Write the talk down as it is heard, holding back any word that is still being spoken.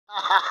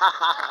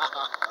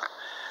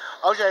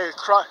Okay,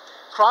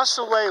 across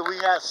the way we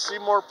had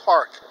Seymour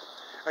Park.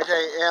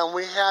 Okay, and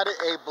we had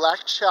a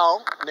black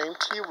chow named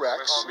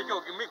T-Rex.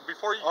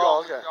 Before you go,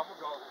 okay. I'm gonna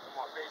go on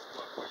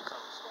Facebook when you tell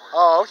the story.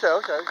 Oh, okay,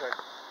 okay, okay.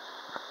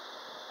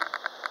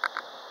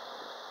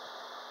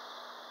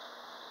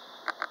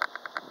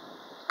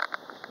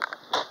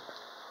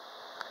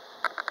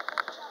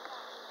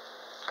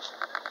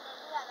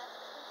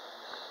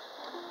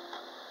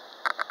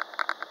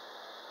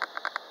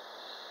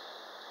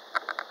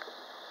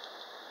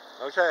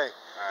 Okay.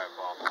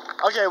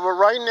 Okay, well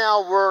right now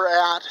we're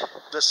at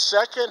the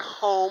second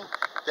home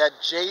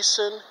that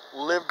Jason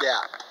lived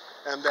at.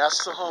 And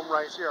that's the home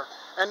right here.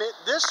 And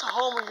this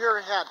home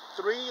here had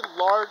 3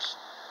 large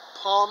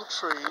palm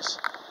trees.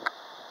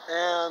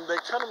 And they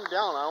cut them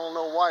down, I don't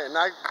know why. And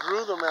I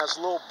grew them as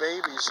little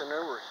babies and they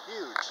were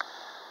huge.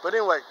 But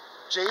anyway,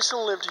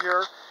 Jason lived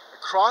here.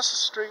 Across the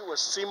street was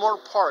Seymour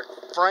Park,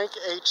 Frank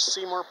H.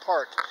 Seymour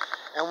Park.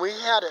 And we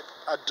had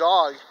a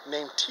dog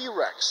named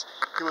T-Rex.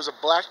 He was a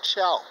black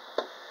chow.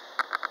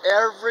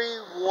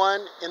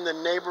 Everyone in the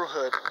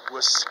neighborhood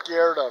was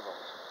scared of him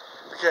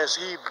because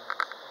he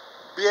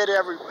bit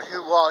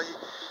everybody.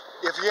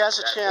 If he has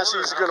a chance,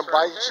 he's going to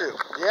bite you.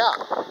 Yeah.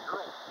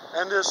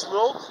 And this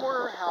little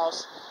corner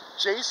house,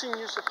 Jason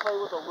used to play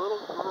with a little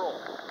girl.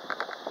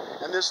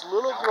 And this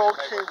little girl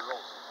came.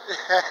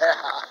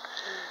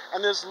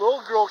 And this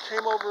little girl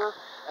came over,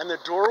 and the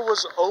door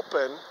was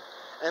open,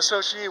 and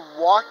so she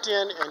walked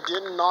in and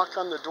didn't knock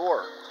on the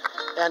door.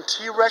 And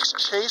T-Rex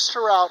chased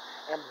her out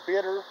and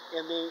bit her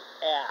in the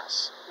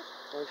ass.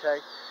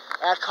 Okay?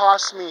 That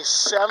cost me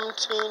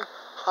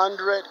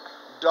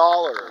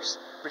 $1,700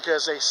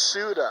 because they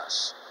sued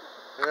us.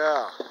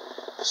 Yeah.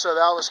 So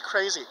that was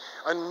crazy.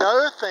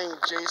 Another thing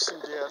Jason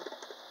did,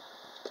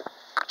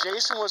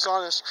 Jason was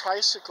on his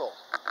tricycle.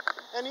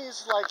 And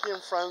he's like in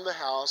front of the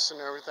house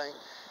and everything.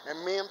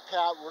 And me and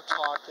Pat were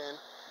talking.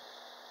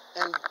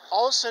 And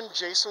all of a sudden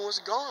Jason was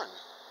gone.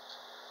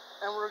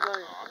 And we're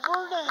going,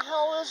 where the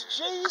hell is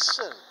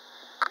Jason?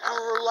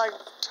 And we're like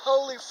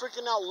totally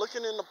freaking out,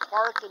 looking in the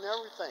park and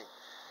everything.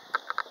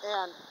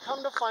 And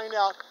come to find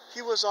out,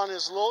 he was on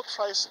his little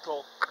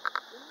tricycle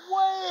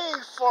way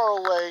far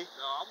away.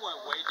 No, I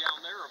went way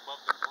down there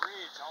above the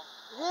bridge.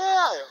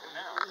 Yeah.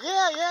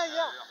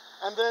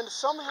 And then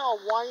somehow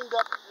wind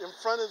up in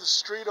front of the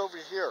street over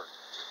here.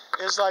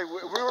 It's like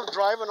we were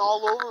driving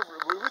all over.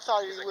 We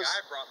thought he was. The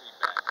guy brought me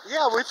back.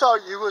 Yeah, we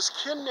thought he was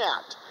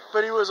kidnapped,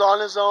 but he was on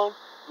his own,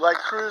 like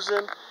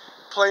cruising,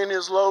 playing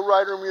his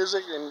lowrider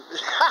music, and.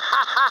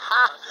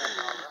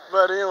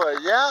 But anyway,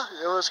 yeah,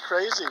 it was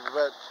crazy.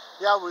 But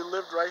yeah, we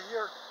lived right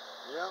here.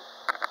 Yeah.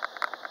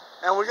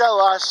 And we got a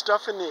lot of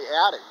stuff in the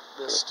attic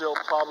that's still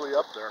probably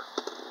up there.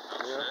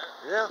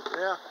 Yeah.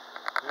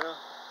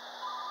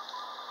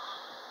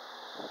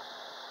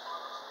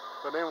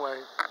 But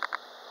anyway,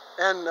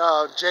 and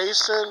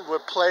Jason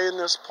would play in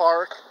this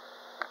park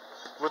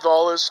with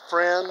all his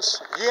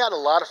friends. He had a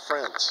lot of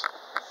friends.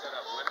 Set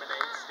up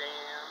lemonade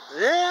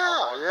stands.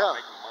 Yeah.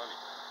 Making money.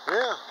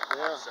 Yeah.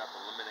 Set up a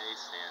lemonade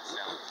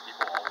stand.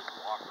 People always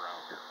walk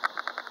around here.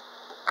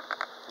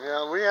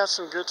 Yeah, we had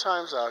some good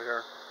times out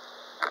here.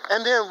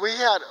 And then we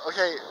had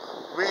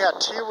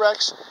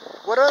T-Rex.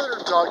 What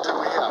other dog did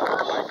we have?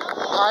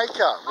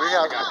 Pica. We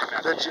have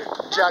the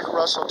Jack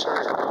Russell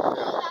Terrier.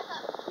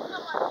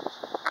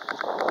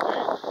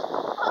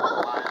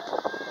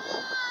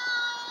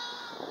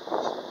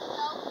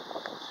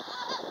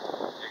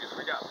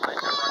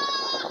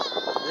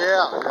 Yeah.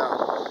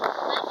 Yeah.